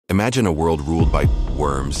Imagine a world ruled by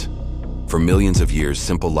worms. For millions of years,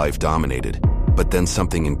 simple life dominated, but then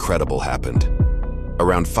something incredible happened.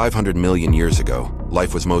 Around 500 million years ago,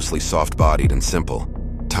 life was mostly soft-bodied and simple.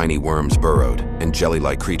 Tiny worms burrowed, and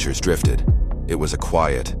jelly-like creatures drifted. It was a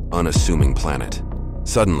quiet, unassuming planet.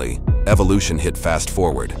 Suddenly, evolution hit fast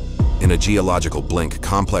forward. In a geological blink,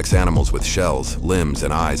 complex animals with shells, limbs,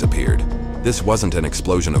 and eyes appeared. This wasn't an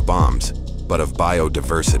explosion of bombs, but of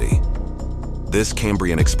biodiversity. This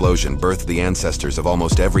Cambrian explosion birthed the ancestors of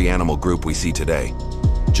almost every animal group we see today.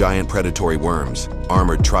 Giant predatory worms,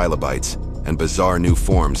 armored trilobites, and bizarre new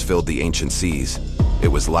forms filled the ancient seas. It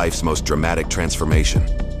was life's most dramatic transformation.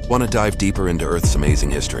 Want to dive deeper into Earth's amazing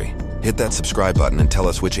history? Hit that subscribe button and tell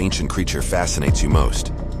us which ancient creature fascinates you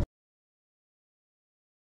most.